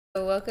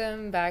So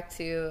welcome back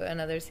to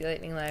another Sea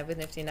Lightning Live with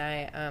Nifty and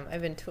I.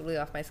 I've been totally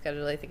off my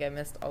schedule. I think I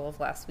missed all of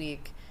last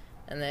week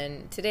and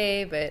then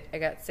today, but I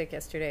got sick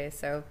yesterday,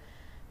 so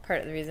part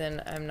of the reason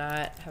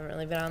haven't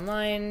really been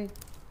online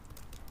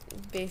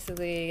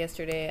basically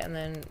yesterday, and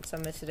then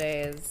some of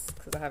today is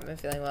because I haven't been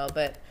feeling well,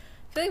 but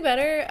feeling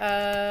better.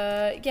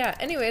 Yeah,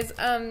 anyways,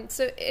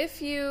 so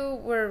if you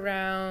were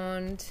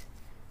around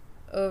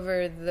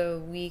over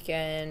the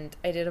weekend,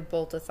 I did a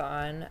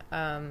Boltathon,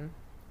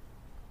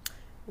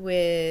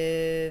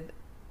 with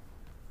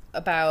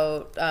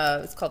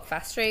it's called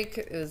Fast Strike.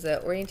 It was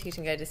an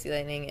orientation guide to Sea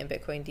Lightning and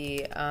Bitcoin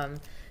D.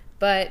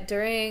 But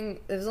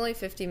it was only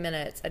 50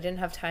 minutes. I didn't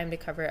have time to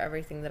cover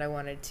everything that I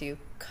wanted to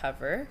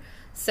cover.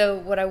 So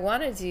what I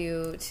want to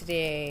do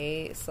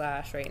today /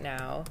 right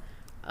now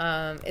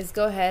is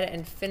go ahead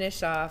and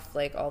finish off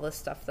like all the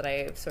stuff that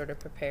I sort of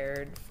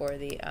prepared for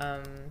the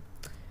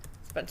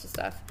it's a bunch of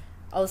stuff.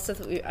 All the stuff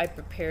that I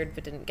prepared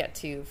but didn't get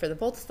to for the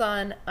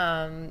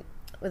Boltathon,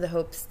 with the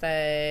hopes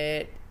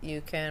that you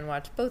can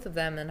watch both of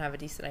them and have a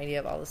decent idea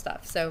of all the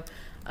stuff. So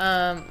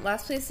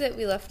last place that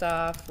we left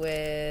off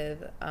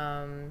with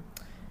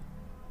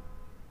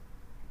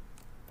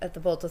at the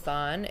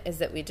Boltathon is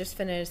that we just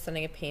finished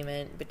sending a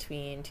payment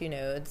between two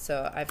nodes.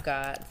 So I've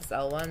got this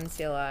L1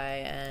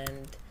 CLI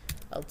and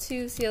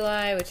L2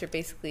 CLI, which are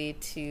basically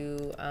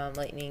two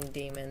Lightning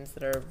daemons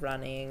that are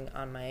running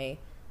on my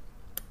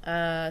so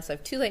I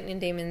have two Lightning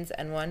daemons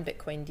and one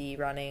Bitcoin D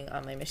running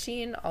on my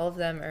machine. All of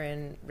them are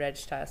in reg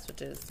test,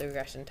 which is the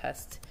regression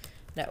test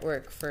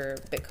network for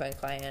Bitcoin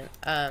client.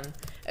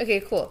 Okay,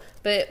 cool.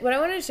 But what I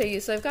wanted to show you,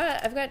 so I've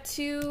got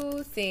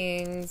two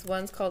things.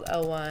 One's called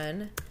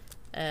L1,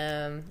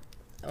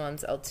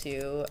 one's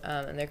L2,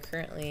 and they're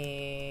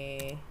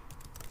currently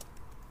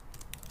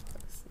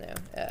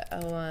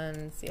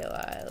L1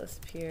 CLI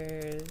list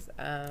peers.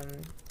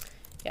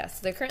 Yeah,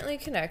 so they're currently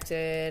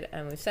connected,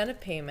 and we've sent a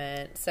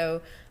payment.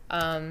 So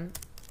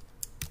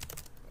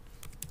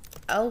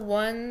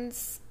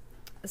L1s,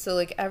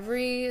 so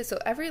every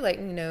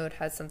Lightning node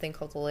has something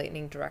called the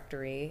Lightning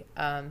directory.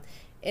 In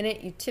it,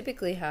 you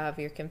typically have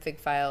your config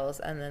files,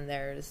 and then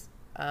there's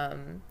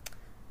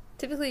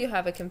typically you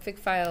have a config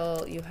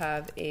file, you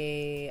have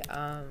a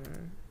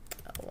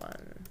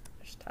L1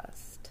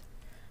 test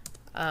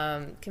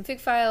config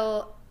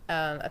file,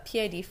 a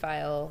PID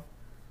file.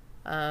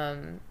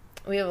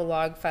 We have a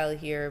log file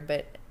here,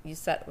 but you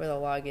set where the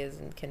log is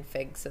in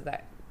config, so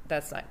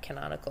that's not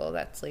canonical.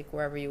 That's like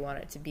wherever you want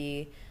it to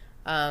be.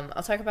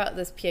 I'll talk about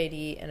this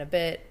PID in a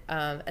bit.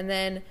 And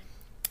then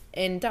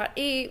in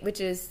 .8, which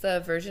is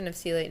the version of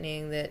Sea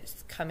Lightning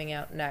that's coming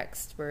out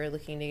next, we're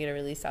looking to get a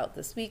release out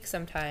this week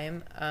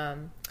sometime.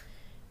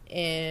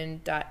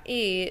 In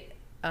 .8,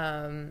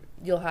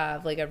 you'll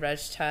have like a reg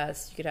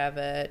test. You could have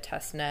a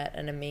test net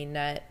and a main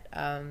net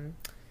kind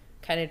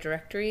of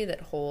directory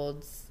that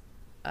holds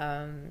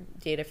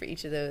data for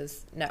each of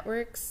those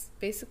networks,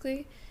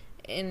 basically,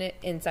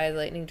 inside the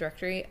Lightning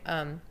directory.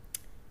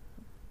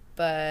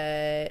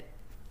 But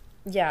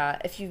yeah,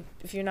 if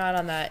you're not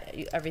on that,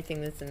 everything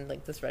that's in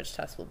like this reg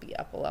test will be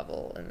up a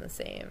level in the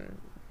same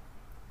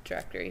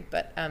directory.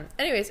 But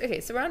anyways,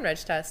 okay, so we're on reg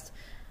test.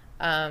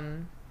 Yeah,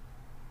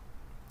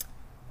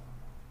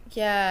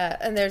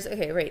 and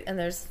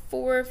there's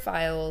 4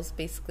 files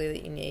basically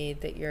that you need,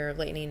 that your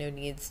Lightning node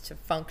needs to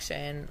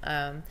function.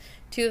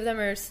 2 of them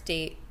are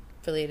state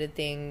related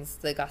things.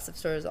 The gossip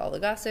store is all the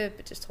gossip,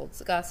 it just holds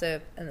the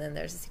gossip, and then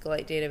there's a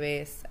SQLite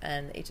database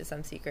and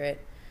HSM secret.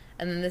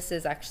 And then this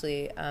is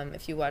actually,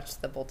 if you watch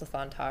the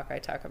Boltathon talk, I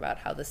talk about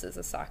how this is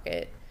a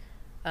socket,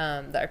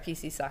 the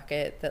RPC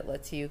socket that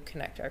lets you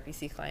connect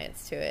RPC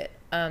clients to it.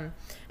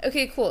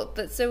 Okay, cool.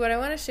 But so what I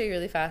want to show you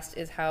really fast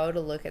is how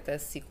to look at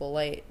this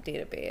SQLite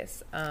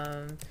database.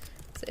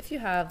 So if you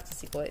have the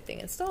SQLite thing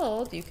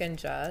installed, you can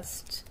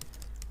just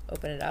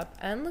open it up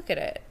and look at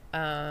it.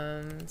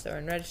 So we're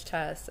in reg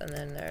test, and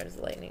then there's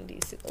the Lightning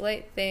D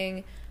SQLite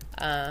thing.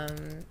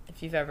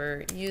 If you've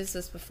ever used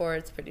this before,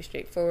 it's pretty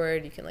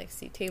straightforward. You can like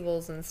see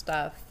tables and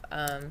stuff.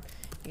 You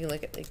can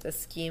look at like the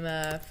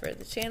schema for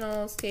the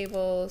channels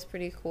table is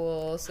pretty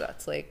cool. So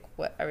that's like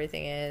what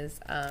everything is.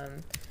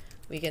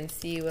 We can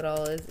see what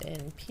all is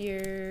in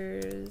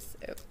peers.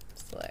 Oh,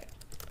 select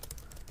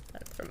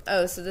from.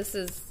 Oh, so this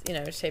is,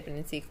 just typing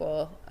in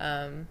SQL.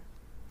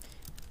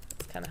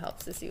 Kind of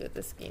helps to see what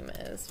the schema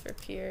is for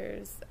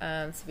peers.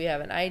 So we have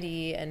an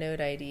ID, a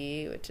node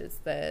ID, which is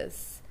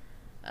this,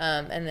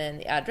 and then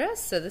the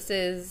address. So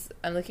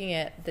I'm looking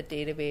at the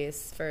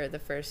database for the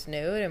first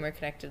node, and we're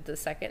connected to the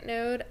second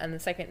node, and the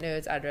second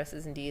node's address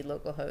is indeed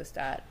localhost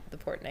at the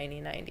port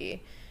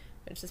 9090,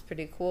 which is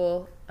pretty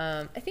cool.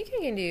 I think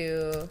I can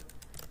do,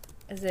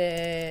 is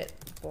it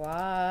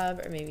blob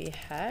or maybe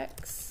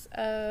hex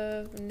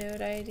of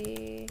node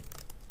ID?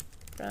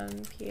 From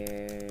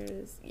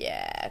peers.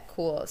 Yeah,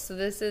 cool. So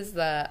this is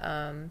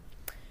the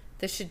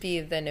this should be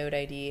the node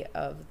ID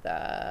of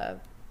the,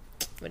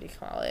 what do you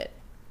call it,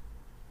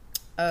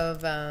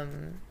 of 2,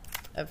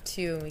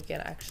 and we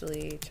can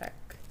actually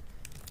check.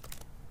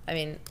 I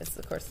mean,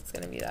 of course it's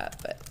going to be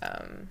that, but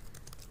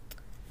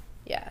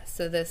Yeah,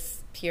 so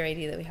this peer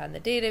ID that we had in the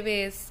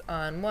database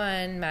on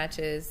one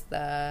matches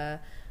the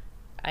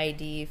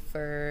ID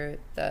for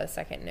the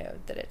second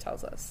node that it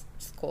tells us,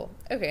 which is cool.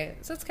 Okay,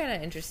 so it's kind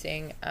of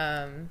interesting.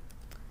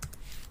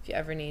 If you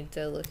ever need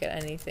to look at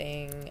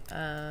anything,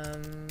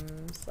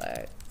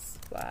 select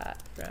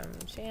splat from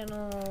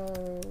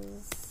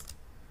channels.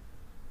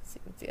 So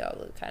you can see all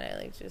the kind of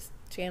like just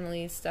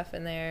channel-y stuff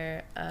in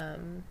there.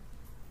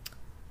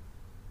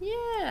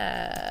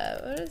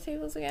 Yeah, what are the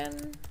tables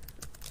again?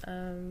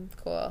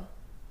 Cool.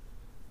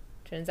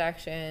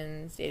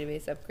 Transactions,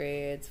 database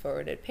upgrades,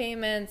 forwarded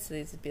payments. So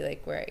these would be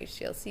like where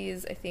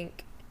HTLCs, I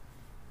think,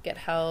 get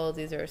held.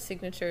 These are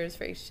signatures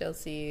for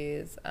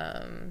HTLCs.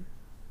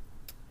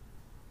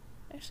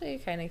 Actually,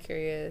 kind of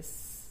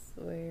curious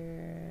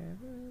where.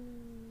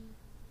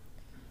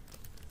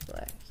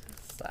 Select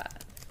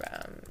slat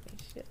from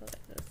HTLC.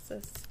 It's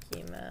a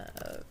schema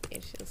of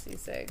HTLC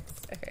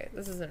sigs. Okay,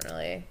 this isn't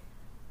really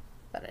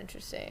that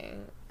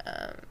interesting.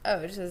 Oh,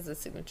 it just has the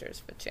signatures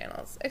for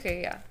channels.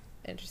 Okay, yeah,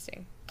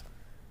 interesting.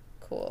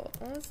 Cool.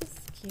 What was the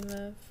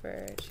schema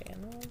for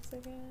channels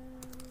again?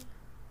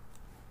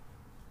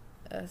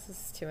 This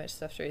is too much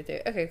stuff to read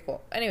through. Okay,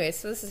 cool. Anyway,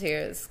 so this is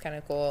here. This is kind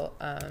of cool.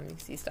 You can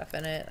see stuff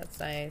in it. That's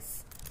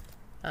nice.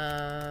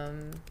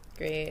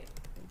 Great.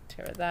 Take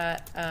care of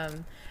that.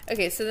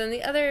 Okay, so then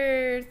the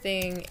other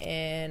thing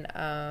in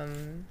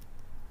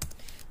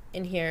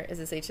here is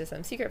this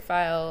HSM secret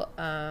file.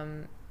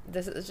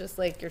 This is just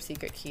like your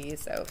secret key.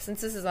 So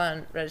since this is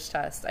on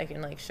regtest, I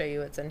can like show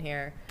you what's in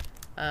here.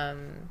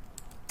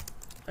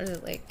 What is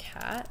it, like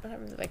cat? What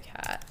happens if I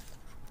cat?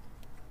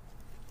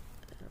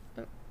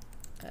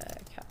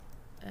 Cat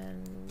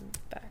and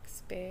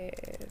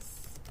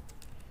backspace.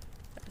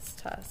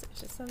 Regtest.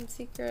 It's just some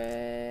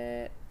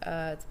secret.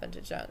 It's a bunch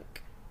of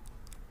junk.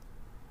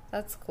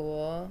 That's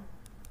cool.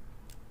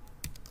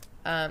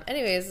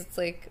 Anyways, it's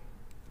like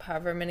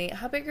however many.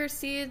 How big are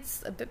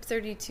seeds? A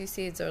BIP32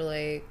 seeds are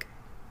like,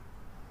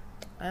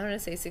 I want to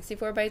say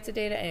 64 bytes of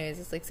data. Anyways,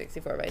 it's like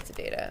 64 bytes of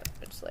data,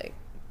 which like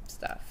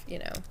stuff, you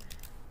know.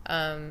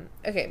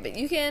 Okay, but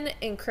you can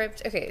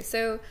encrypt. Okay,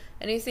 so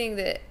anything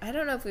that, I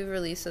don't know if we've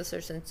released this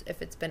or since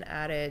if it's been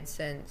added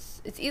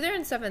since, it's either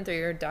in 7.3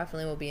 or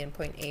definitely will be in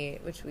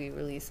 0.8, which we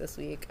released this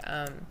week.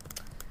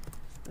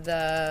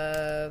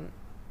 The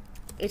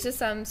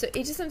HSM, so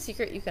HSM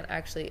secret you can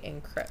actually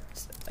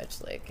encrypt,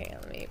 which like, hang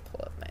on, let me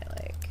pull up my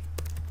like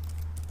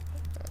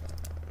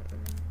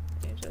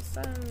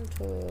HSM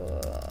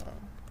tool.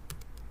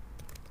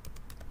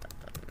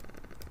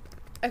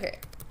 Okay.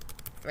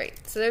 Right,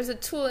 so there's a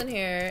tool in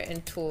here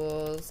in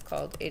tools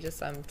called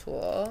HSM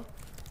tool,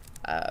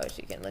 which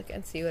you can look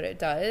and see what it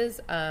does.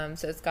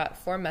 So it's got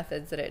 4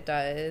 methods that it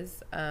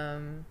does. I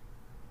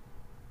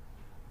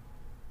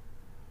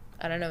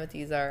don't know what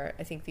these are.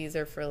 I think these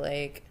are for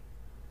like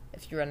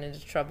if you run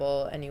into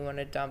trouble and you want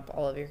to dump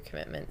all of your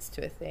commitments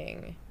to a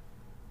thing.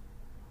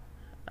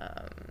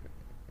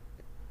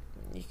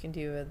 You can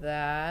do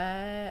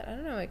that. I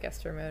don't know what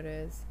guest remote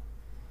is.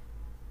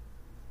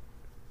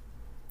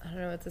 I don't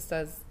know what this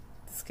does.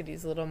 This could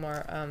use a little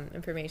more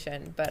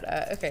information,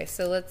 but okay,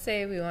 so let's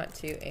say we want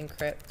to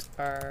encrypt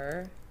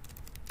our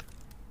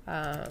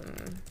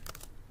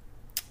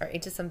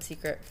HSM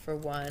secret for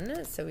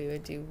 1, so we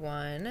would do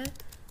 1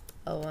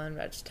 L1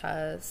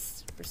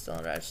 regtest, we're still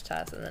in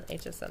regtest, and then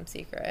HSM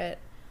secret,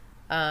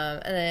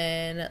 and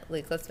then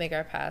like let's make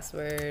our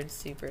password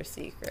super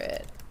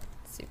secret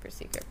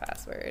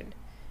password.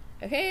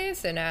 Okay,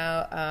 so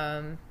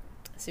now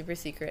super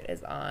secret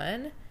is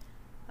on.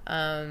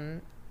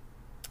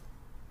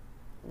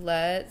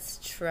 Let's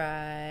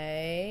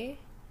try.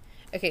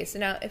 Okay, so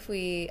now if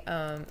we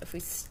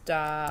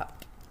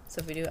stop,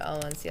 so if we do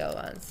L1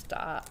 CL1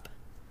 stop,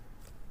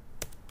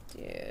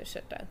 do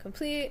shutdown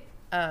complete.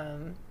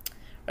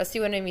 Rusty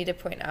wanted me to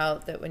point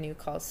out that when you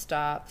call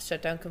stop,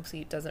 shutdown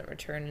complete doesn't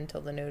return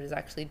until the node is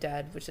actually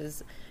dead, which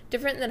is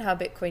different than how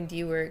Bitcoin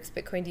works.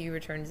 Bitcoin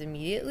returns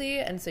immediately,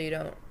 and so you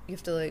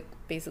have to like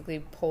basically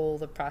pull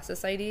the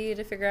process ID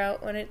to figure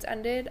out when it's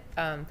ended.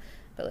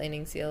 But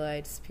Lightning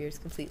CLI disappears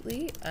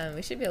completely.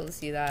 We should be able to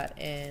see that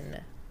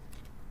in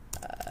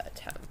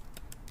temp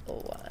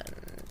 1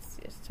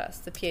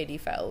 test. The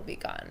PID file will be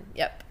gone.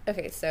 Yep.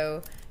 Okay,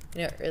 so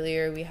you know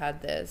earlier we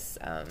had this.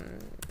 Oh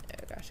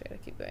gosh, I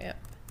gotta keep going up.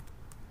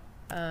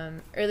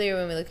 Earlier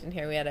when we looked in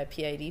here, we had a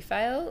PID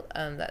file.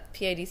 That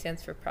PID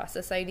stands for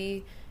process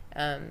ID.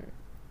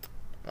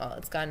 Well,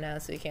 it's gone now,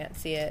 so we can't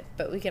see it,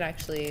 but we can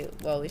actually.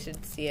 Well, we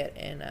should see it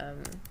in.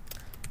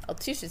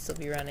 L2 should still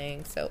be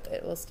running, so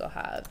it will still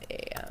have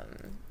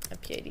a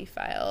PID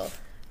file.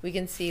 We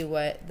can see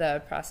what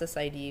the process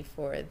ID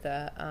for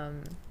the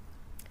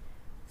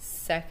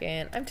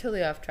second. I'm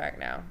totally off track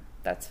now.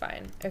 That's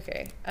fine.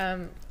 Okay.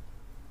 Well,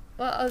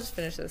 I'll just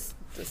finish this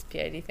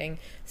PID thing,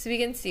 so we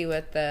can see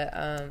what the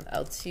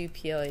L2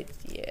 PID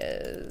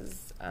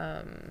is.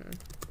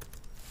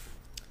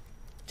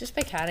 Just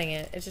by catting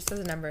it, it just has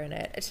a number in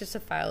it. It's just a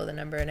file with a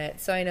number in it.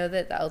 So I know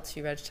that the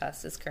L2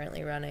 regtest is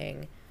currently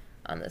running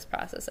on this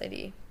process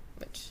ID,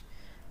 which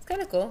is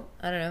kind of cool.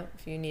 I don't know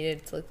if you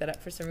needed to look that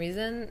up for some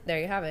reason. There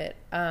you have it.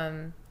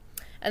 And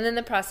then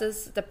the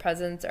presence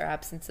or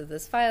absence of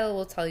this file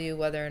will tell you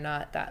whether or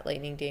not that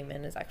Lightning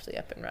daemon is actually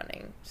up and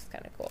running, which is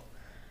kind of cool.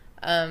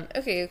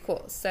 Okay,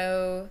 cool.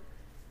 So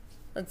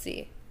let's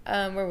see.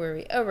 Where were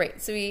we? Oh, right.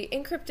 So we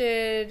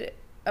encrypted.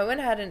 I went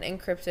ahead and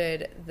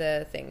encrypted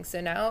the thing.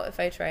 So now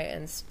if I try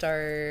and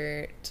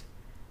start,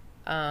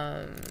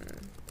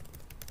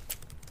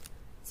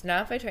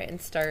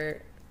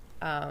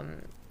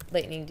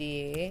 Lightning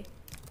D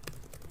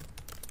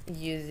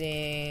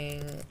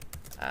using,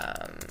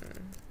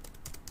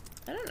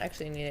 I don't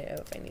actually need it.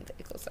 Oh, if I need the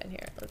equal sign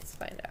here, let's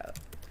find out.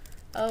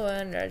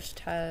 L1 reg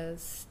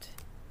test.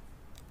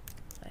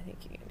 I think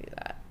you can do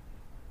that.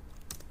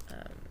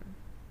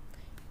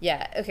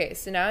 Yeah, okay,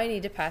 so now I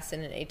need to pass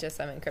in an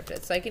HSM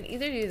encrypted. So I can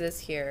either do this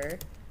here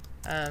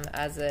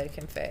as a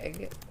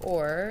config,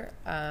 or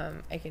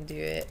I can do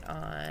it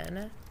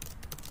on,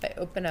 if I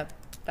open up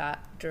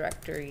that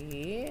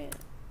directory,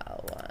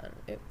 L1,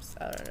 oops,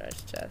 L1 reg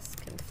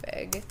test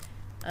config.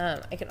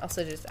 I can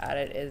also just add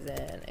it as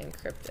an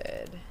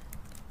encrypted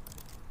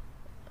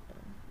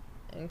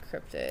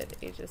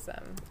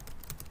HSM.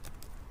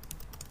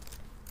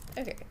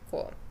 Okay,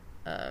 cool.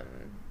 No,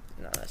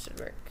 that should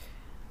work.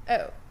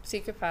 Oh,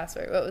 secret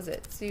password. What was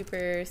it?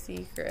 Super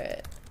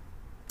secret.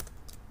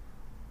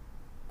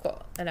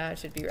 Cool. And now it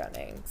should be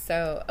running.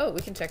 So, oh, we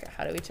can check it.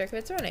 How do we check if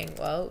it's running?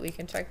 Well, we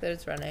can check that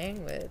it's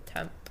running with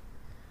temp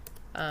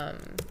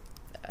L1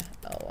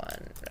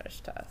 reg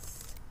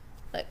test.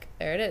 Look,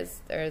 there it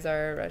is. There's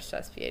our reg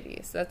test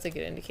PID. So that's a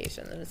good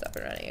indication that it's up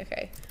and running.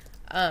 Okay.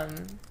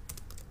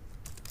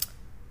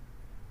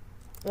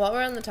 While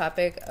we're on the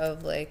topic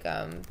of like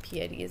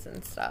PIDs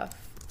and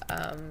stuff,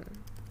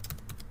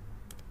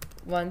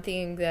 one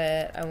thing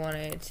that I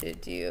wanted to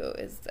do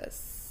is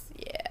this.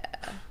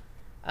 Yeah.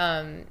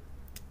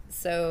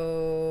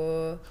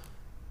 So,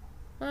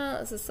 well,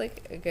 is this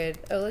like a good,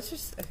 oh, let's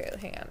just, okay,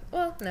 hang on.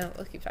 Well, no,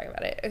 we'll keep talking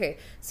about it. Okay,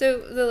 so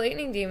the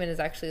Lightning daemon is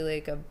actually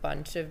like a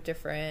bunch of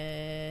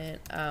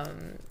different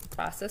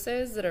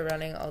processes that are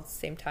running all at the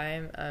same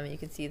time. You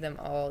can see them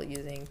all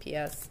using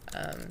PS,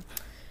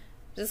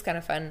 which is kind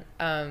of fun.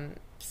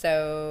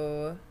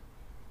 So,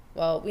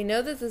 well, we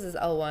know that this is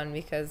L1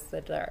 because the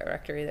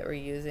directory that we're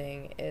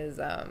using is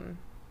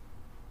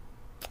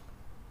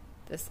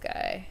this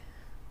guy.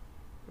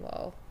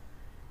 Well,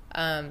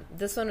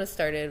 this one was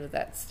started with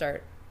that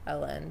start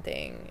ln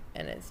thing,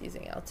 and it's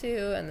using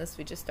L2, and this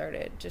we just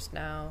started just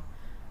now.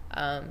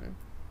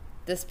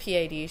 This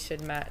PID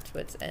should match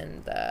what's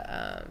in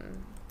the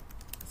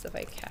so if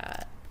I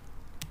cat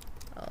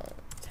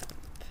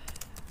temp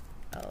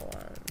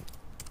L1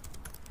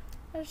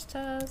 reg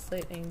test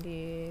Lightning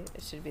D,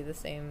 it should be the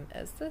same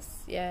as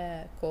this.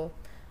 Yeah, cool.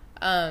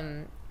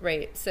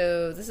 Right,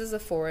 so this is a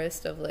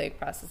forest of like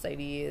process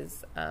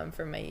IDs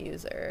for my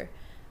user.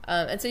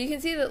 And so you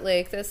can see that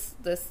like this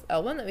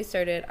L1 that we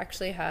started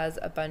actually has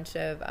a bunch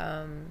of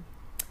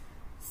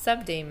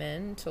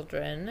subdaemon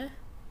children.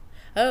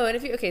 Oh, and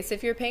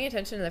if you're paying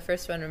attention to the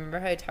first one, remember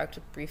how I talked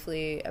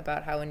briefly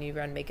about how when you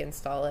run make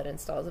install, it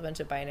installs a bunch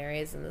of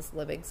binaries in this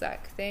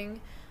libexec thing.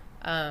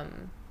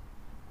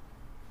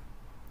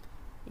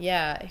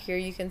 Yeah, here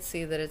you can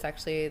see that it's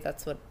actually,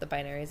 that's what the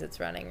binaries it's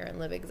running are in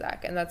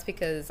libexec, and that's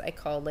because I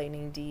called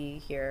Lightning D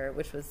here,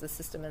 which was the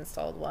system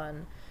installed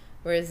one,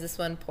 whereas this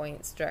one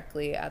points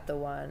directly at the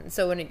one.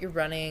 So when you're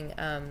running,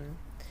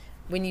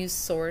 when you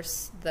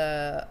source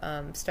the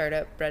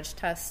startup reg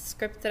test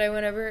script that I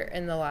went over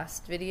in the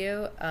last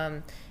video,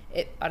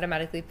 it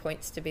automatically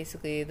points to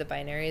basically the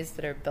binaries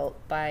that are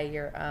built by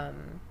your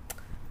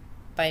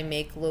by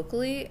make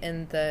locally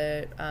in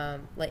the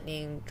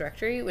Lightning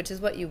directory, which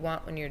is what you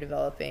want when you're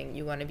developing.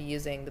 You want to be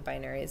using the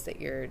binaries that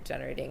you're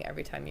generating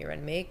every time you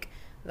run make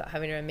without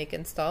having to run make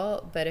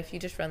install. But if you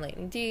just run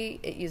Lightning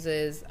D, it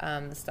uses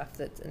the stuff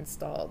that's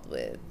installed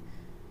with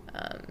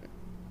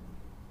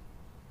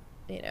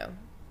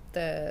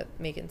the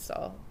make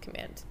install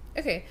command.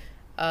 Okay,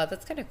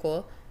 that's kind of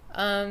cool.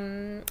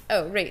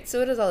 Oh, right. So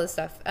what is all this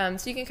stuff?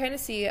 So you can kind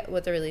of see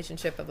what the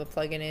relationship of a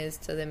plugin is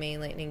to the main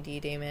Lightning D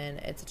daemon.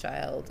 It's a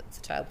child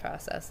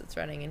process that's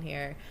running in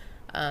here.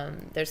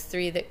 There's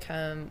 3 that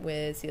come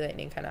with C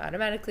Lightning kind of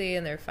automatically,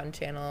 and they're fun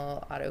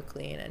channel, auto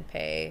clean, and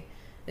pay.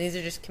 And these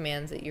are just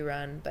commands that you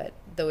run, but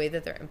the way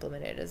that they're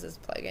implemented is as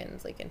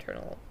plugins, like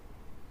internal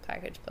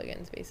package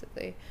plugins,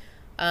 basically.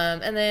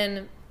 And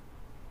then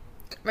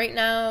right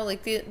now,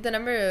 like the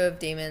number of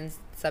daemons,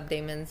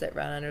 subdaemons that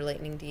run under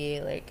Lightning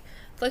D, like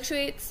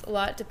fluctuates a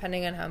lot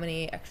depending on how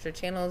many extra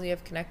channels you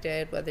have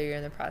connected, whether you're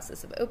in the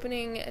process of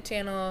opening a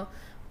channel,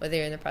 whether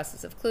you're in the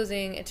process of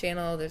closing a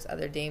channel. There's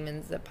other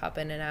daemons that pop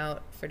in and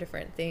out for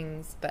different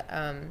things, but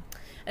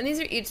and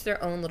these are each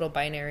their own little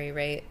binary,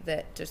 right,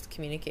 that just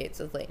communicates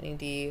with Lightning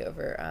D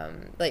over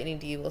Lightning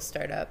D will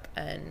start up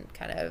and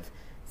kind of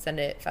send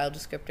it file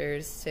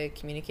descriptors to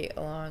communicate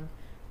along.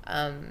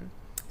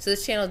 So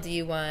this channel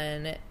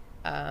D1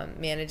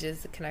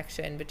 manages the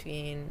connection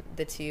between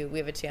the two. We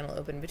have a channel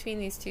open between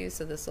these two,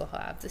 so this will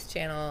have this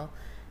channel,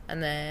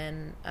 and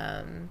then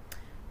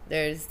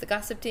There's the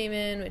gossip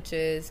daemon, which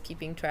is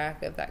keeping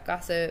track of that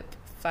gossip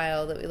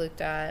file that we looked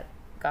at.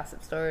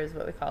 Gossip store is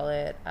what we call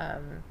it.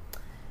 Kind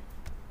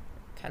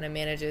of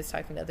manages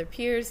talking to other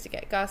peers to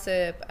get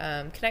gossip.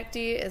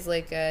 Connectee is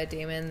like a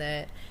daemon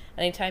that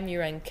anytime you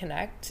run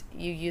connect,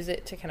 you use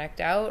it to connect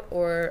out,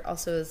 or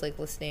also is like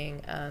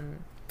listening.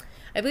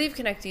 I believe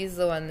Connectee is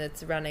the one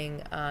that's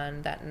running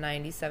on that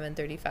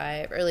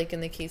 9735, or like in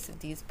the case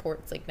of these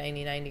ports, like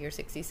 9090 or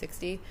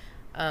 6060,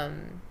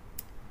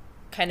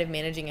 kind of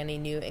managing any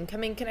new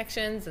incoming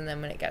connections, and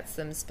then when it gets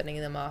them, spinning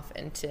them off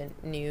into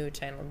new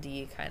channel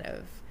D kind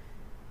of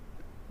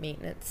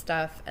maintenance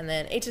stuff. And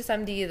then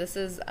HSMD, this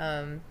is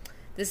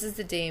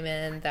the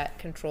daemon that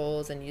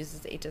controls and uses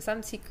the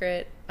HSM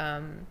secret.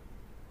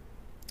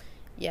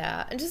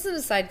 Yeah, and just an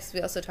aside, because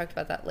we also talked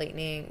about that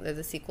Lightning, the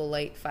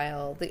SQLite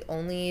file, the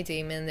only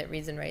daemon that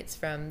reads and writes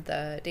from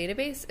the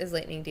database is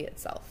Lightning D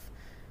itself.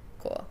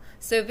 Cool.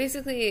 So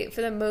basically,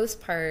 for the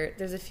most part,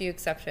 there's a few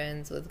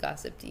exceptions with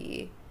Gossip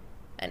D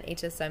and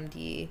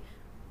HSMD.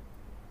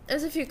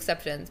 There's a few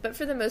exceptions, but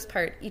for the most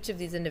part, each of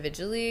these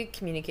individually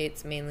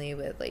communicates mainly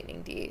with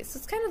Lightning D. So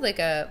it's kind of like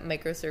a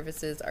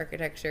microservices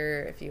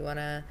architecture if you want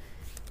to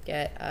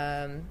get,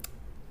 I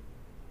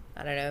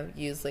don't know,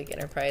 use like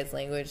enterprise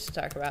language to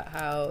talk about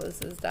how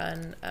this is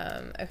done.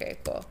 Okay,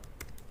 cool.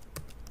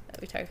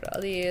 We talked about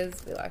all these.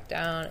 We locked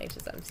down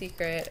HSM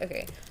secret.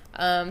 Okay.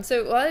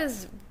 So while I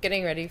was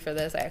getting ready for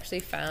this, I actually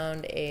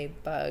found a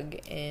bug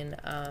in,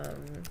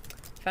 found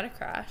a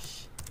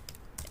crash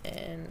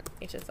in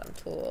HSM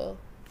tool.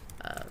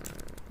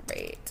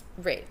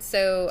 Right.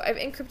 So I've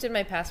encrypted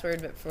my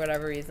password, but for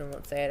whatever reason,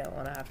 let's say I don't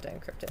want to have to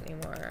encrypt it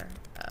anymore.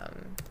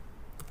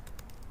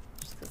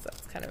 Just because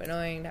that's kind of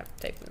annoying to have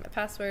to type in my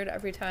password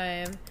every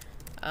time.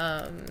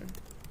 So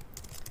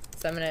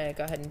I'm going to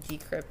go ahead and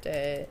decrypt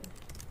it.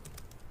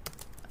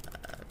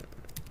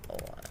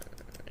 Hold on.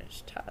 Reg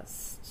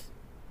test.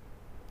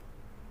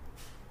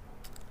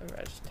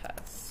 Reg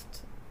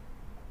test.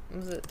 What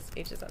was it?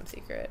 HSM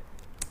secret.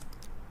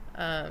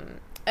 Oh.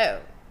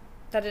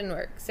 That didn't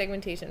work.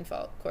 Segmentation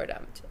fault. Core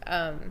dumped.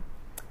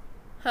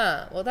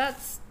 Well,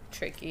 that's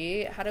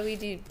tricky. How do we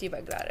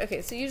debug that?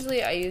 Okay, so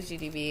usually I use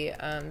GDB,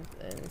 and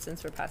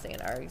since we're passing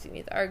in args, you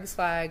need the args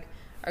flag.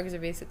 Args are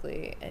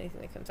basically anything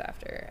that comes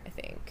after, I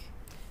think.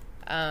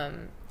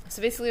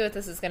 So basically what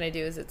this is going to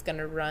do is it's going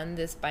to run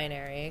this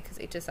binary, because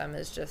HSM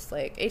is just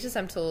like,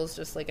 HSM tool is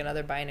just like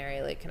another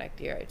binary, like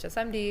Connectee or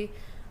HSMD,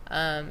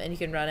 and you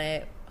can run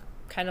it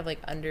kind of like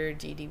under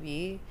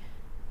GDB.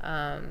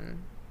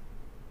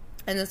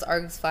 And this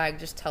args flag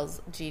just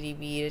tells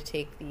GDB to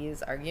take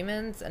these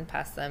arguments and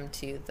pass them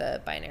to the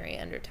binary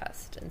under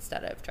test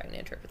instead of trying to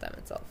interpret them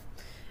itself.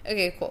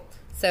 Okay, cool.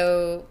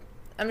 So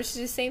I'm just going to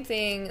do the same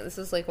thing. This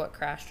is like what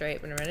crashed, right?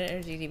 I'm going to run it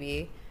under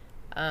GDB.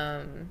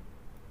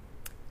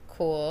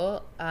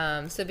 Cool.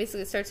 So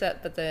basically it starts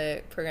up, but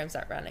the program's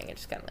not running. It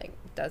just kind of like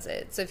does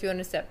it. So if you want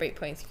to set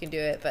breakpoints, you can do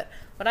it. But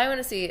what I want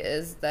to see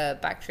is the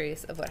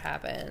backtrace of what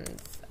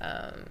happens.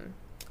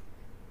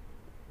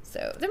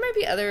 So there might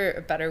be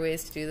other better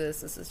ways to do this.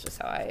 This is just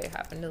how I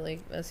happen to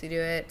like mostly do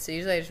it. So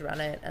usually I just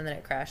run it and then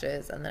it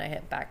crashes and then I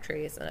hit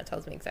backtrace and it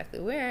tells me exactly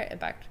where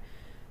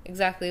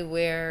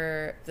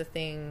the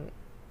thing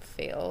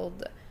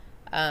failed.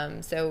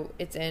 So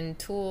it's in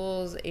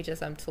tools,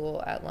 HSM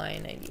tool at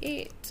line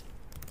 98.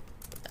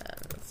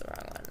 That's the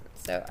wrong one.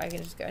 So I can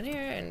just go in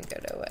here and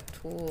go to what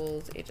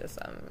tools,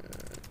 HSM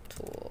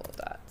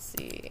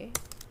tool.c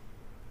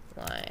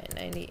line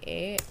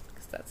 98,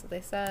 because that's what they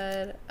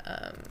said.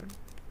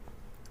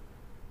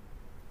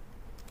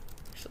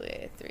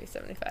 Actually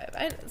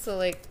 375. So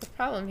like the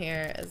problem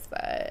here is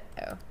that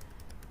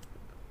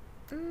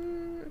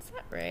is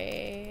that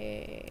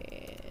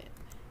right?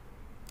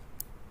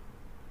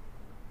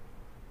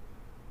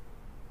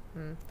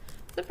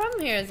 The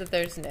problem here is that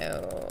there's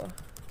no,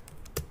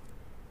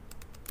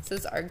 so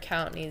this arg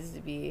count needs to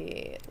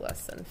be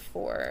less than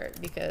 4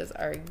 because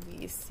arg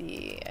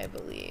VC, I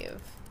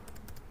believe,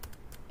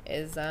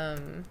 is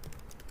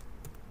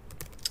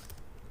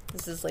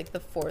this is like the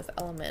 4th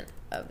element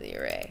of the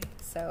array.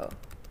 So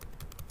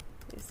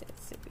this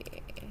needs to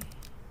be,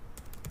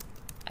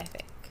 I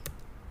think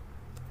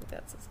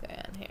that's what's going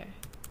on here.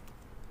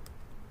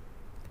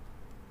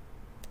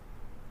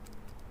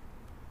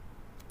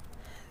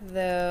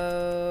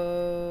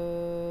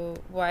 Though,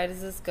 why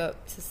does this go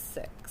up to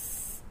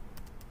 6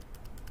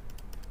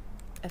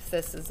 if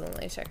this is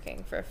only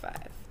checking for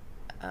 5?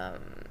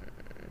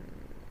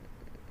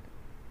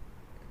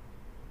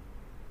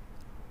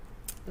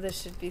 This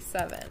should be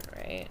 7,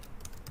 right?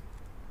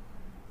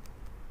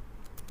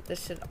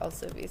 This should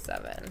also be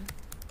 7.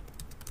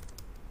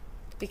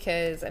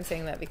 Because I'm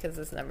saying that because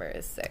this number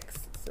is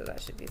 6, so that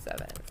should be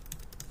 7.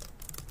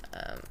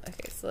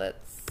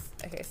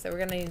 Okay, so we're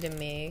gonna need to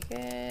make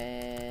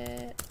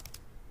it.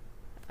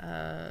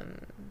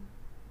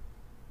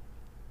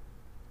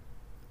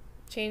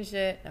 Changed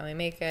it, now we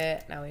make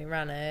it, now we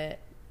run it.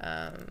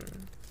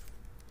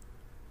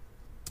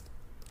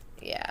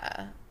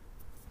 Yeah.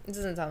 It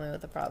doesn't tell me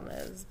what the problem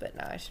is, but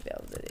now I should be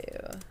able to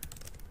do.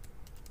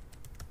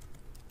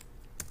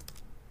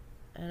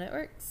 And it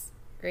works.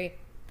 Great.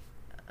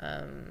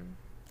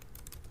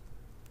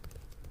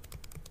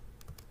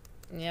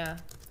 Yeah,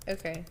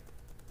 okay.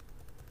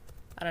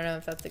 I don't know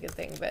if that's a good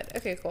thing, but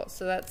okay, cool.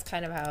 So that's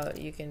kind of how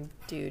you can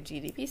do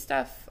GDP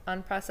stuff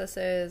on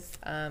processes.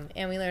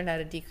 And we learned how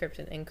to decrypt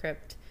and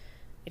encrypt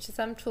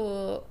HSM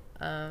tool.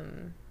 I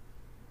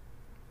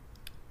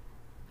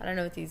don't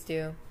know what these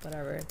do.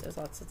 Whatever. There's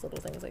lots of little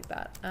things like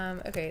that.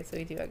 Okay, so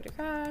we debugged a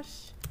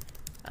crash.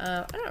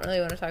 I don't really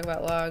want to talk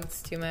about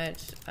logs too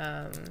much.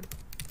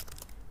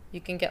 You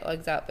can get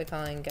logs out by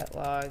calling get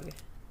log.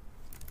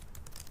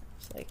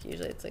 Like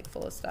usually it's like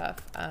full of stuff.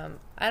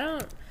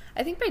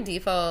 I think by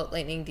default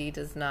Lightning D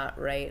does not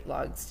write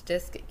logs to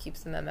disk. It keeps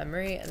them in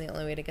memory, and the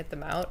only way to get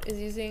them out is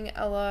using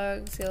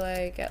log,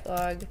 CLI, get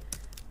log.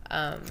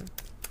 I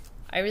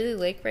really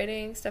like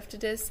writing stuff to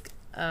disk.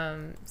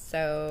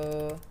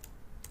 So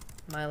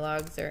my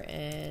logs are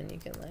in. You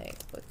can like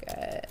look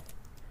at.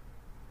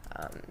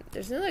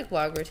 There's no like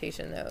log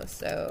rotation though,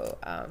 so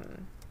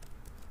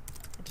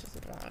it's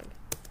just a log.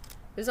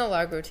 There's no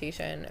log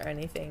rotation or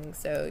anything,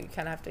 so you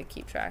kind of have to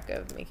keep track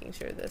of making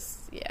sure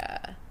this,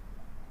 yeah.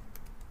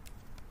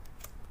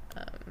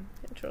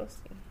 Control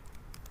C.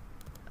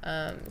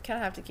 Kind of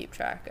have to keep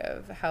track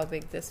of how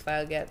big this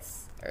file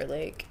gets, or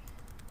like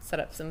set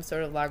up some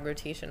sort of log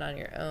rotation on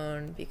your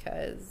own,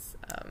 because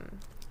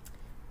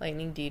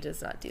Lightning D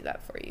does not do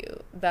that for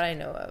you, that I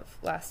know of,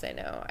 last I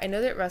know. I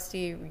know that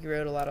Rusty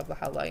rewrote a lot of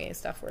how logging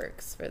stuff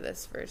works for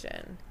this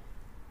version,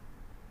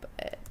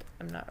 but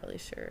I'm not really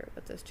sure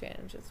what those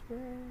changes were.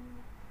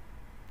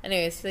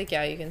 Anyways, like,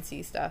 yeah, you can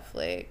see stuff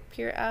like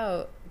peer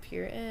out,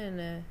 peer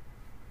in.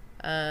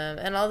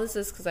 And all this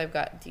is because I've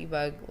got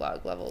debug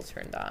log level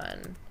turned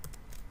on.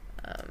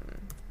 I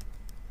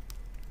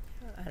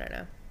don't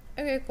know.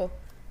 Okay, cool.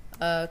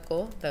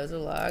 Cool. Those are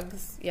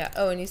logs. Yeah.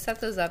 Oh, and you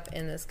set those up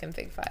in this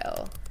config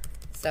file.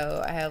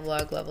 So I have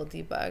log level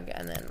debug,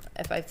 and then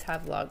if I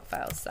have log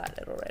file set,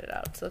 it'll write it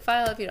out. So the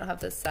file, if you don't have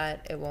this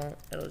set, it won't.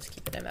 It'll just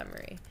keep it in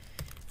memory.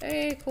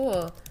 Okay,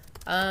 cool.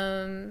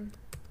 This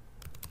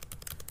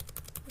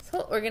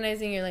whole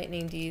organizing your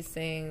Lightning D's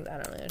thing, I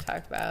don't really want to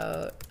talk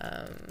about.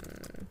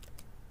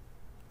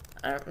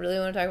 I don't really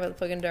want to talk about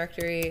the plugin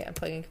directory and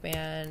plugin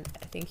command.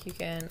 I think you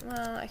can,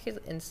 well, I could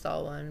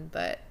install one,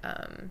 but,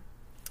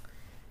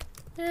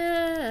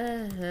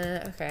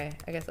 okay,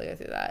 I guess I'll go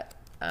through that.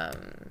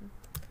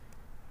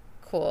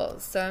 Cool,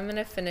 so I'm going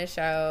to finish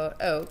out,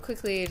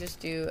 quickly just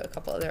do a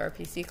couple other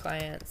RPC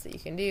clients that you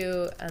can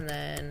do, and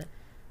then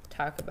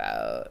talk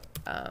about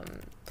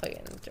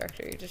plugin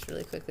directory just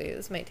really quickly.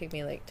 This might take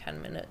me like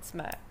 10 minutes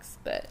max,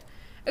 but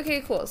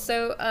okay, cool.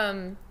 So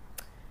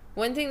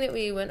one thing that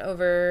we went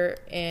over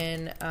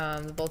in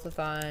the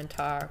Boltathon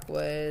talk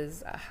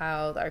was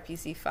how the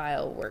RPC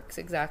file works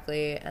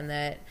exactly, and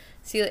that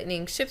C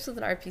Lightning ships with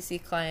an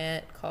RPC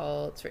client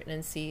called, it's written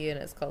in C, and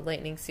it's called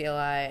Lightning CLI,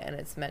 and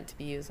it's meant to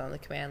be used on the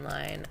command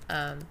line.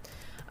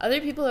 Other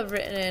people have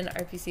written in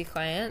RPC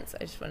clients.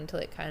 I just wanted to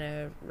like kind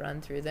of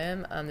run through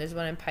them. There's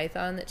one in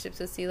Python that ships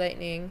with C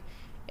Lightning.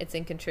 It's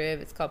in contrib.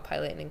 It's called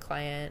PyLightning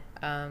client.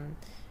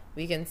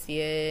 We can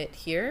see it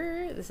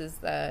here. This is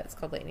it's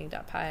called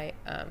lightning.py.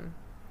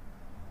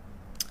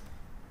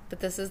 But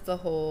this is the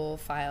whole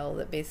file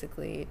that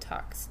basically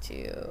talks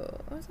to,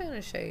 what was I going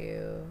to show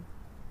you?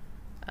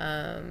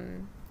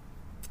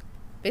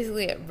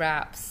 Basically it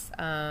wraps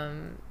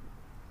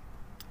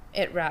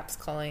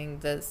calling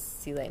the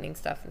C Lightning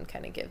stuff and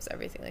kind of gives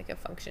everything like a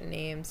function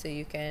name. So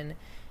you can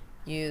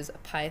use a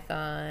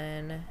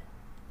Python,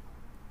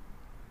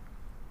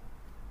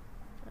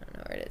 I don't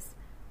know where it is.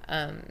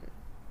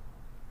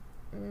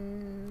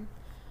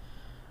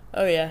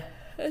 Oh yeah,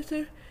 that's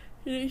a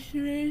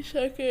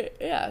second.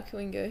 Yeah, can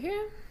we go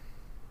here?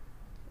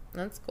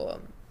 That's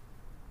cool.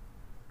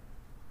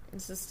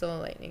 This is still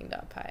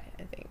lightning.py,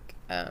 I think.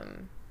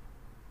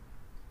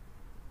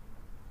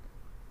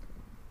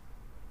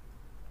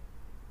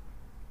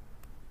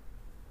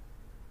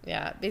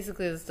 Yeah,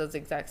 basically this does the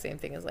exact same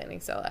thing as Lightning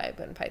CLI,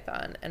 but in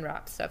Python, and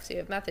wraps stuff. So you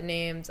have method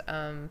names.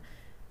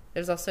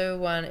 There's also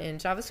one in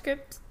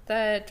JavaScript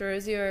that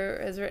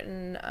Derosier has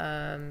written.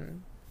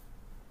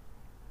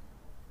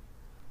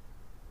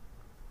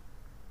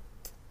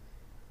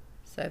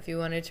 So if you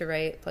wanted to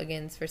write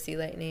plugins for C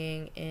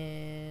Lightning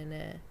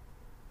in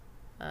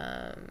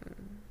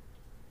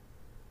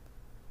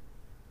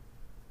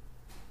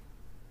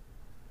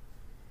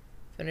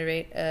if you want to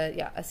write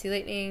a C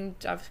Lightning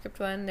JavaScript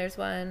one, there's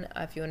one.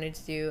 If you wanted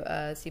to do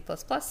a C++,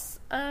 it's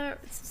a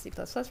C++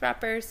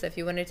 wrapper. So if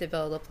you wanted to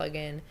build a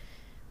plugin,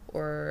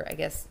 or I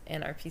guess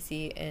an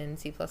RPC in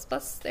C++,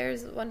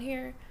 there's one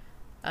here.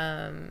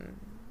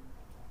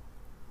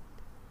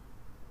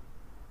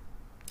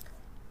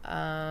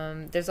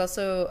 There's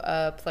also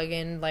a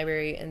plugin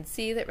library in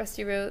C that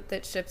Rusty wrote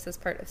that ships as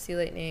part of C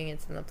Lightning.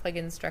 It's in the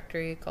plugins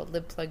directory called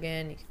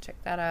libplugin. You can check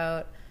that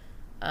out.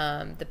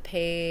 The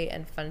pay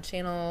and fun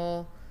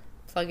channel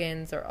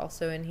plugins are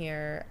also in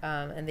here,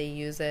 and they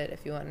use it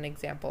if you want an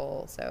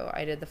example. So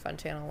I did the fun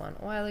channel one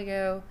a while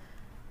ago.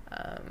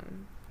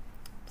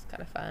 It's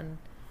kind of fun.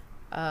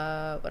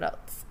 What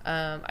else?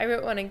 I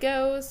wrote one in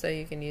Go, so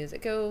you can use a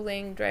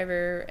Golang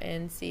driver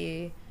in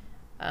C.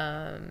 It's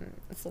a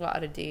little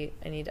out of date.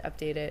 I need to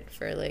update it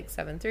for like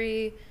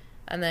 7.3.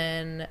 And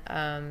then,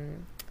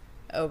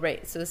 oh,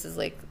 right. So this is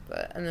like,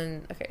 and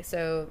then, okay,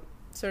 so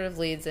sort of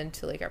leads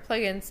into like our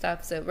plugin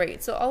stuff. So,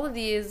 right. So all of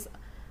these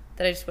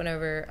that I just went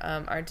over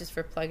aren't just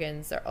for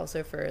plugins. They're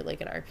also for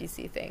like an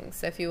RPC thing.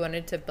 So if you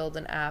wanted to build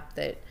an app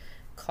that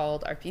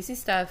called RPC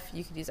stuff,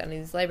 you could use any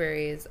of these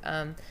libraries.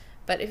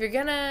 But if you're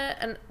gonna,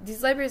 and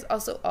these libraries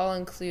also all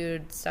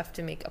include stuff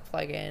to make a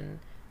plugin.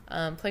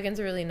 Plugins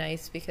are really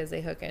nice because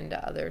they hook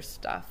into other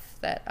stuff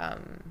that,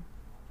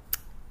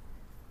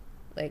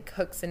 like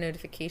hooks and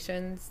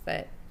notifications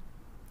that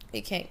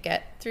you can't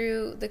get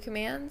through the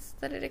commands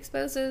that it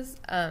exposes.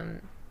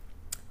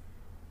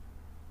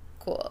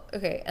 Cool.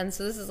 Okay, and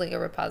so this is like a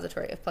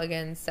repository of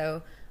plugins.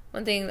 So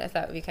one thing that I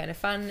thought would be kind of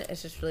fun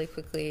is just really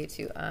quickly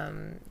to,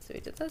 so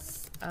we did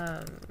this,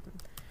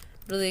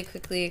 really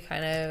quickly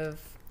kind of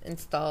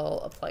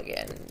install a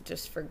plugin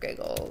just for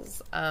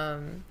giggles.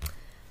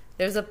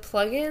 There's a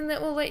plugin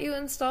that will let you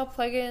install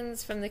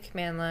plugins from the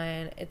command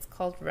line. It's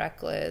called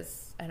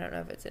Reckless. I don't know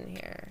if it's in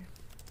here.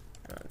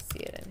 I don't see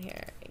it in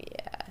here.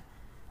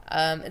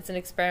 Yeah. It's an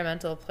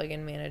experimental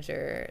plugin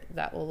manager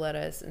that will let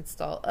us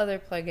install other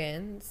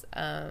plugins.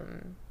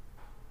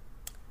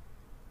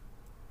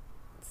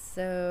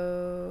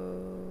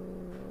 So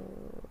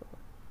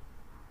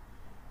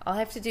all I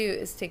have to do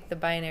is take the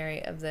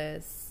binary of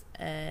this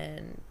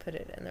and put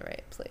it in the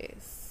right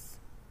place.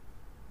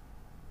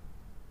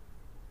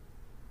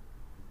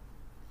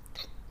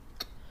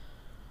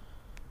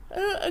 I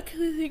don't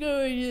actually think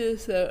I would do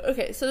this though.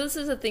 Okay, so this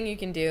is a thing you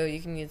can do.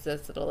 You can use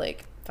this. It'll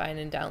like find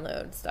and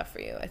download stuff for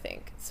you. I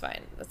think it's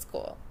fine. That's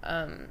cool.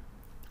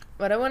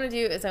 What I want to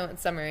do is I want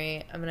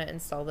summary. I'm gonna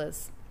install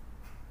this.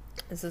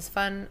 This is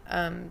fun.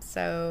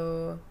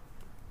 So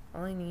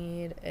all I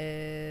need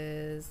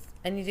is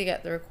I need to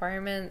get the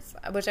requirements,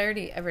 which I've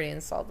already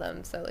installed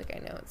them. So like I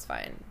know it's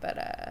fine. But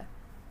let's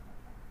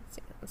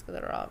see. Let's go to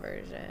the raw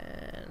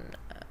version.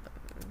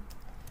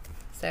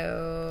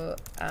 So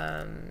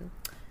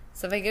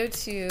if I go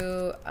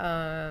to,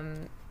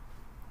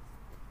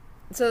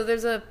 so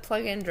there's a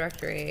plugin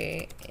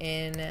directory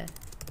in,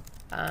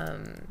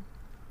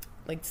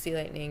 like C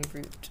Lightning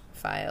root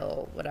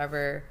file,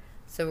 whatever.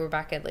 So we're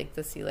back at like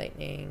the C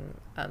Lightning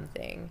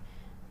thing.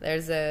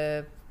 There's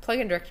a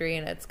plugin directory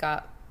and it's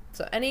got,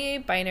 so any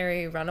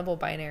binary, runnable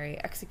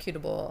binary,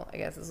 executable, I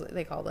guess is what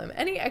they call them.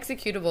 Any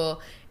executable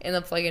in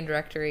the plugin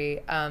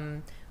directory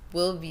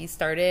will be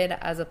started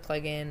as a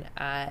plugin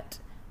at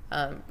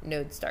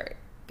node start.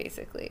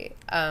 Basically,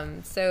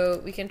 so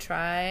we can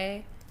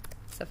try.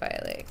 So if I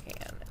like, hang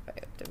on, if I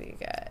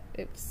wget,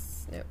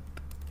 oops, nope.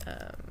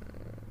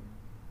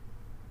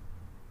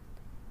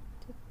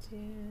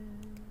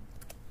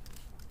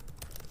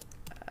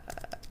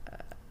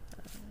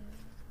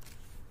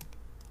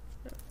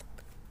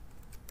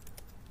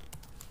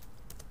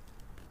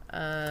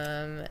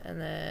 And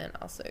then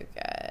also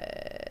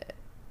get.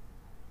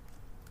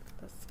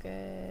 That's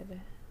good.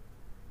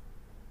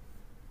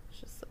 Let's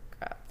just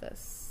grab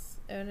this.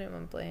 I didn't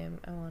want blame.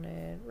 I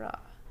wanted raw.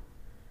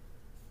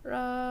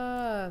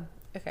 Raw.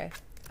 Okay.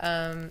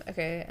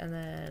 Okay, and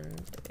then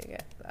we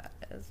get that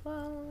as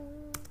well.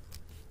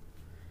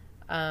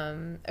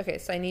 Okay,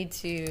 so I need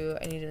to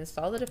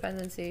install the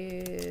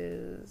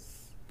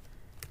dependencies.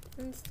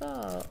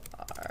 Install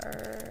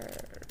our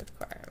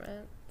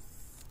requirements.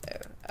 So,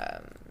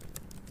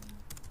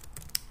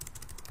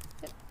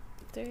 yep,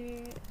 3.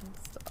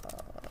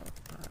 Install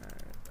our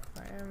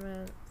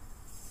requirements.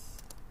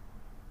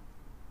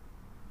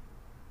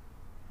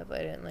 Hopefully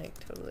I didn't like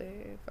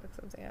totally fuck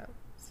something up.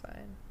 It's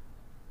fine.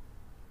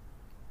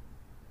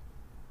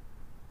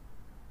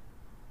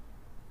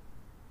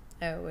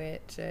 Oh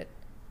wait, shit.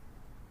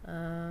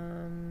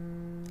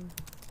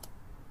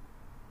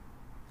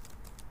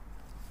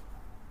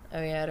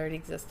 Oh yeah, it already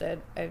existed.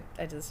 I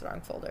did this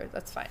wrong folder.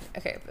 That's fine.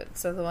 Okay, but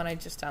so the one I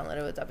just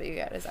downloaded with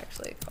wget is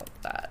actually called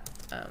that.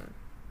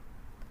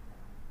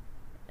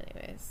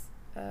 Anyways,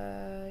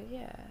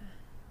 yeah.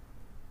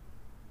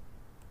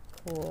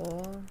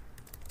 Cool.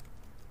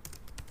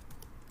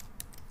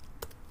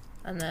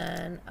 And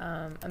then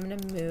I'm going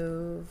to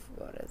move,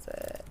 what is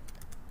it?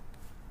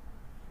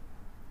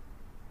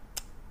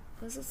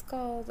 What is this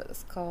called? It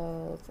was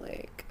called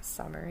like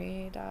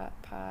summary.py.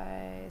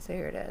 So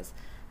here it is.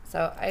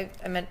 So I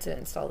meant to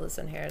install this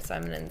in here. So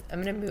I'm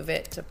gonna move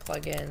it to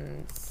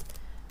plugins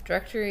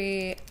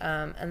directory,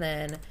 and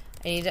then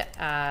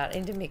I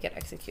need to make it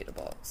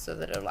executable so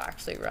that it'll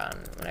actually run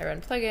when I run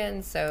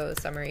plugins. So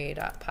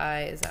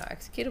summary.py is now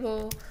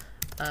executable.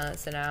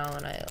 So now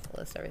when I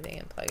list everything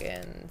in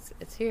plugins,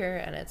 it's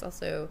here, and it's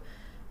also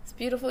this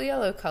beautiful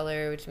yellow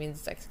color, which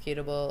means it's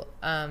executable.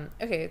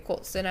 Okay,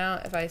 cool. So now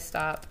if I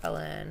stop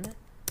ln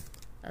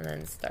and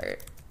then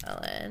start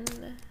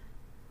ln,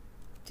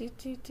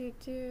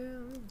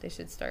 they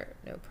should start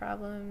no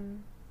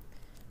problem.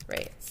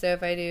 Right. So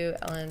if I do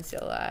ln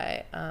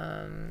cli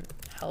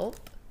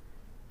help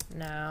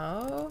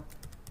now,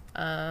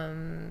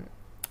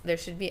 there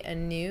should be a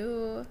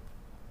new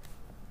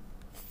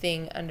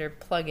thing under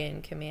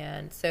plugin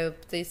command. So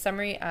the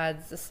summary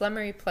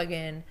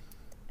plugin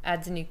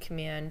adds a new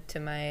command to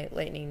my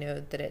Lightning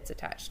node that it's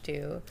attached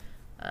to.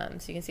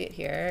 So you can see it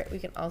here. We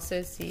can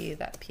also see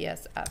that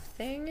PSF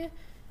thing. You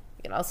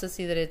can also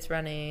see that it's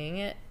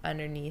running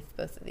underneath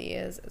both of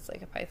these. It's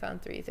like a Python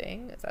 3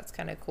 thing. So that's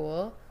kind of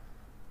cool.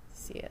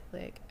 See it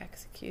like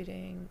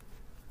executing.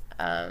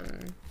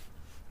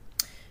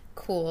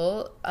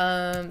 Cool.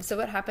 So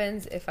what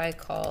happens if I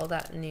call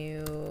that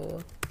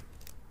new,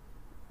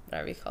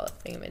 whatever you call it,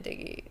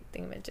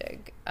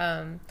 thingamajig?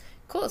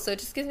 Cool. So it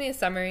just gives me a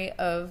summary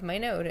of my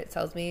node. It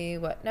tells me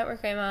what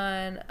network I'm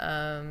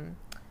on.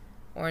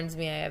 Warns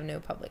me I have no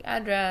public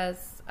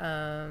address.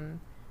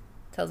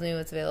 Tells me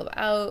what's available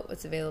out,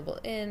 what's available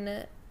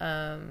in.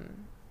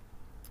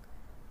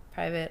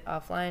 Private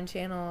offline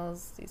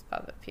channels. These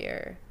pop up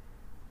here.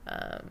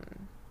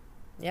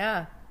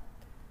 Yeah.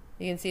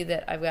 You can see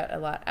that I've got a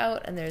lot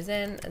out and there's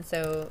in. And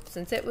so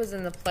since it was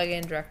in the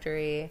plugin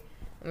directory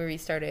and we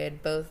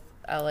restarted, both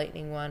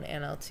Lightning 1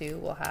 and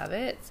L2 will have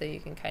it. So you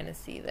can kind of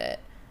see that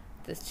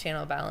this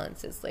channel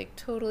balance is like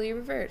totally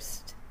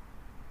reversed,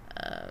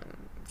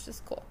 which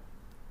is cool.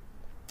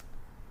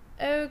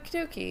 Okie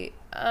dokie.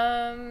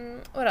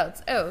 What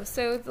else? Oh,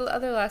 so the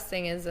other last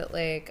thing is that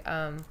like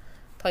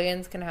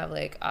plugins can have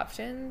like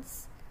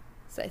options.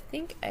 So I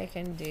think I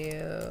can do,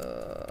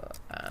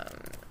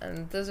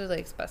 and those are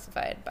like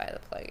specified by the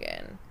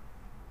plugin.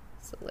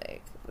 So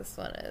like this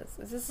one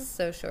this is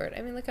so short.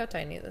 I mean, look how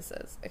tiny this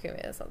is. Okay,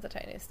 maybe that's not the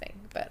tiniest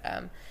thing, but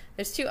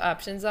there's two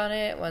options on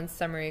it. One's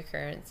summary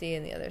currency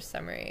and the other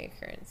summary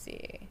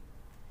currency.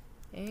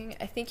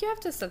 I think you have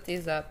to set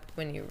these up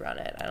when you run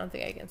it. I don't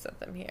think I can set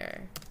them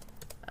here.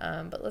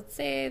 But let's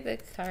say the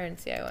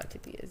currency I want to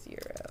be is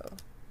euro.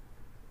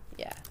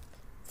 Yeah.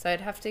 So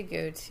I'd have to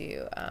go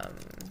to,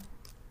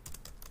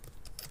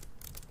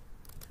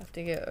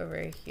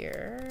 over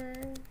here.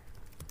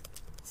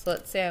 So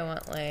let's say I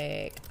want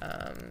like,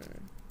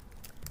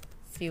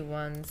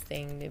 C1's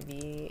thing to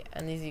be,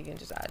 and these you can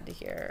just add to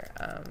here.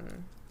 I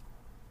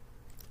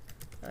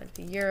want it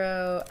to be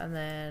euro, and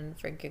then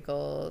for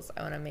giggles,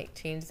 I want to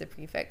change the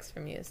prefix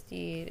from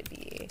USD to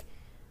be,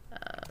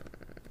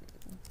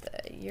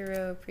 the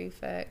euro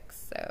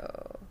prefix,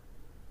 so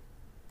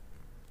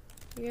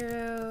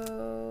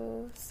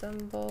euro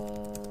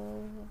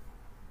symbol.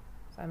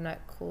 So I'm not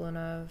cool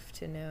enough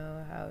to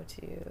know how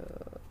to,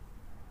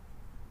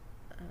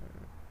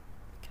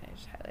 can I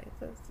just highlight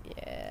this?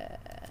 Yeah.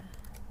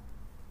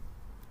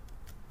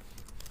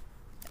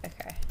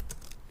 Okay.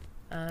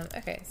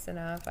 Okay, so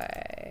now if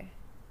I,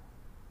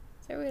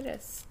 is there a way to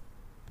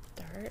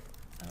start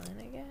on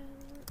again?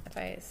 If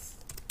I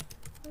stop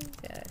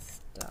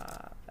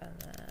and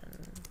then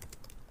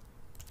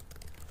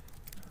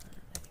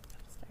I think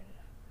that'll start it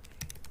up.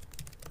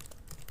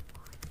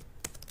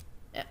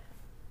 Yeah.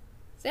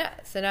 So yeah,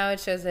 so now it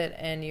shows it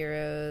in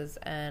euros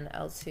and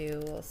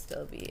L2 will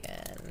still be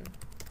in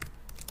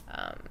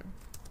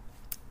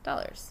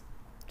dollars,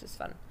 which is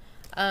fun.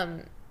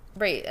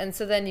 Right, and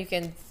so then you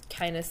can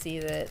kind of see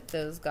that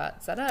those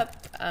got set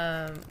up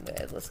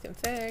with list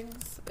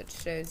configs, which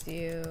shows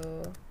you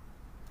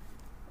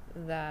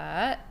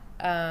that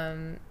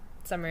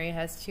summary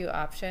has two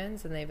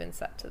options and they've been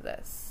set to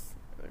this,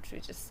 which we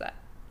just set.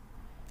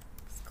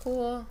 It's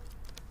cool.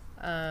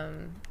 I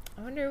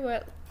wonder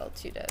what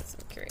L2 does.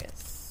 I'm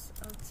curious.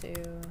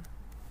 L2.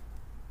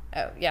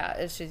 Oh, yeah,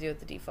 it shows you what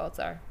the defaults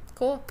are.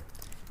 Cool.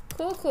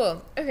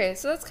 Cool. Okay,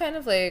 so that's kind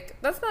of like,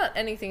 that's not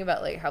anything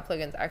about like how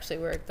plugins actually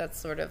work. That's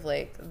sort of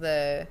like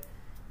the,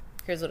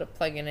 here's what a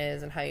plugin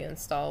is and how you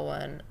install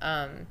one.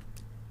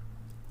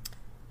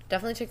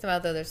 Definitely check them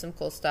out though. There's some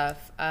cool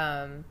stuff.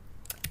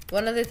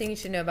 One other thing you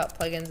should know about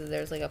plugins is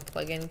there's like a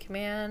plugin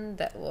command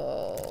that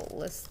will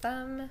list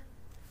them.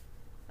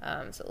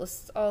 So it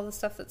lists all the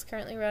stuff that's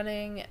currently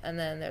running, and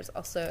then there's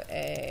also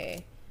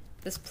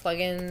this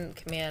plugin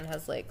command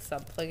has like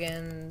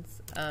sub-plugins,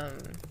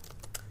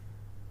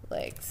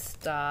 like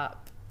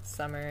stop,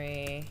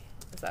 summary.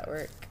 Does that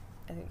work?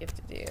 I think you have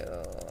to do,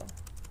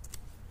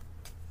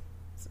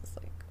 this is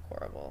like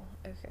horrible.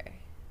 Okay.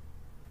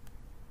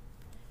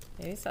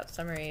 Maybe stop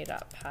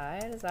summary.py,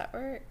 does that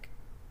work?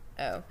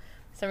 Oh,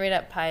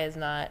 summary.py is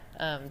not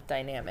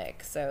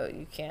dynamic, so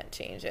you can't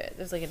change it.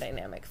 There's like a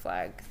dynamic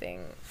flag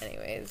thing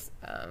anyways.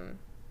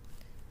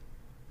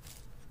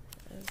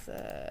 There's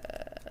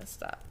a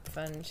stop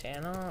fun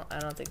channel. I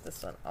don't think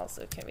this one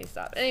also can be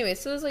stopped. Anyway,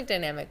 so there's like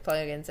dynamic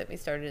plugins that we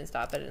started and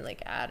stop it and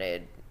like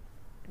added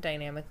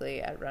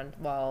dynamically at run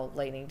while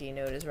Lightning D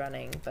node is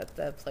running, but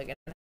the plugin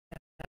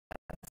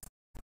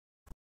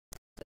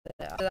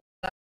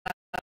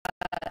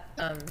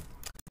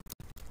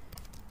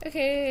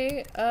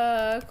okay,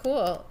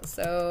 cool.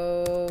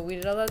 So we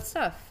did all that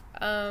stuff.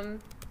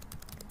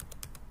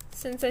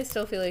 Since I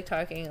still feel like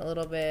talking a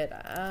little bit,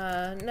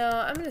 no,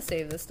 I'm going to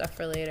save this stuff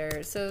for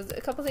later. So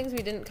a couple things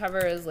we didn't cover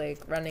is like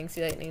running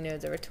C Lightning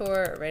nodes over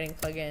Tor or writing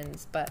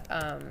plugins, but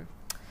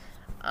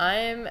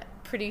I'm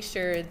pretty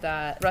sure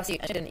that Rusty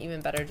did an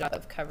even better job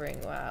of covering,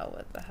 wow,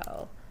 what the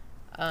hell,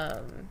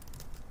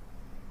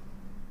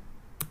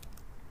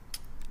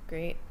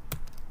 Great.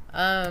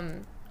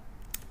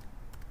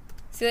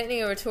 Sea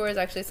Lightning over Tor is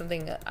actually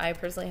something that I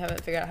personally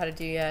haven't figured out how to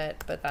do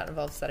yet, but that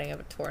involves setting up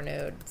a Tor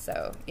node,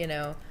 so, you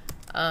know.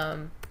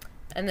 And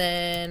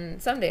then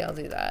someday I'll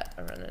do that.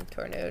 I'll run a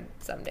Tor node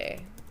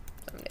someday.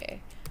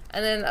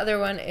 And then the other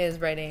one is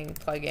writing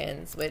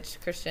plugins, which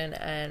Christian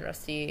and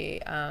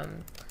Rusty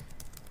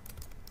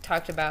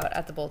talked about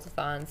at the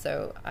Boltathon,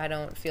 so I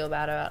don't feel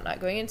bad about not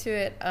going into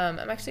it.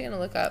 I'm actually going to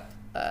look up,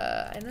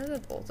 I know the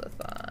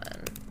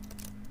Boltathon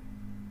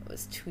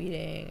was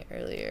tweeting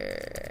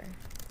earlier.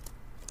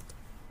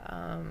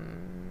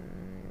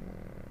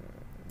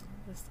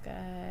 This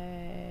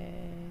guy,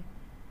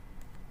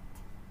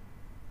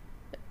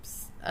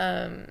 oops,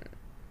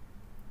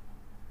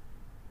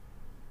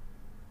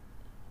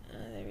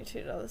 they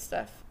retweeted all this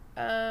stuff.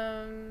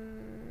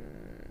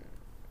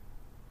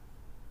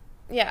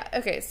 Yeah,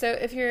 okay, so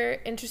if you're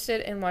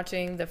interested in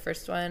watching the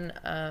first one,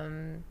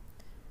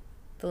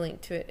 the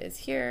link to it is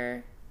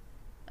here.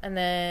 And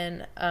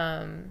then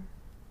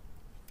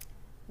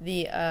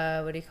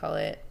what do you call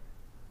it?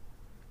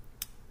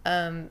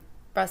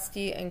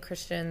 Rusty and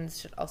Christian's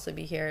should also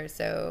be here.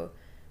 So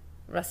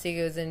Rusty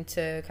goes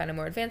into kind of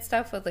more advanced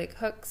stuff with like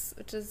hooks,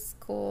 which is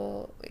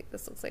cool. Wait,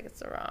 this looks like it's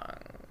the wrong.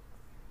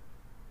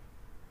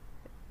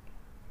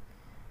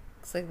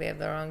 Looks like they have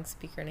the wrong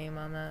speaker name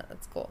on that.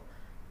 That's cool.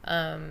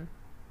 And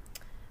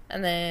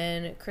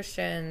then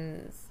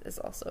Christian's is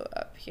also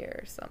up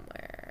here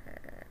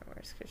somewhere.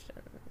 Where's Christian's?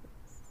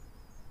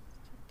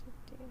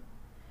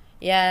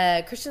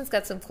 Yeah, Christian's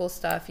got some cool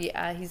stuff. He's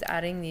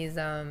adding these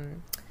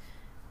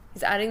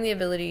he's adding the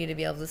ability to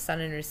be able to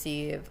send and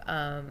receive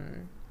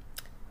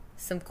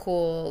some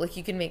cool, like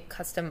you can make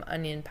custom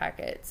onion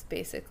packets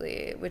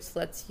basically, which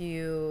lets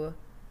you,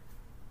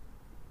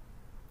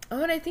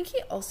 oh, and I think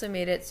he also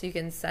made it so you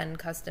can send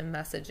custom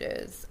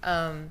messages.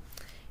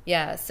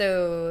 Yeah,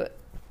 so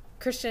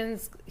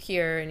Christian's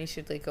here and you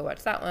should like go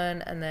watch that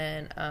one, and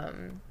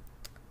then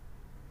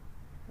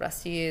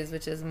Rusty's,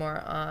 which is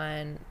more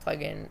on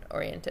plugin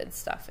oriented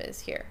stuff, is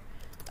here.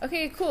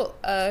 Okay, cool.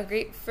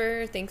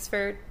 Thanks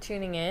for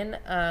tuning in.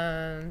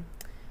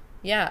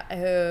 Yeah, I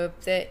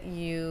hope that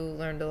you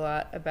learned a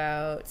lot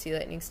about Sea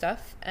Lightning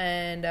stuff,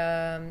 and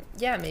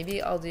yeah,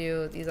 maybe I'll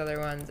do these other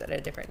ones at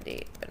a different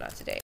date, but not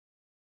today.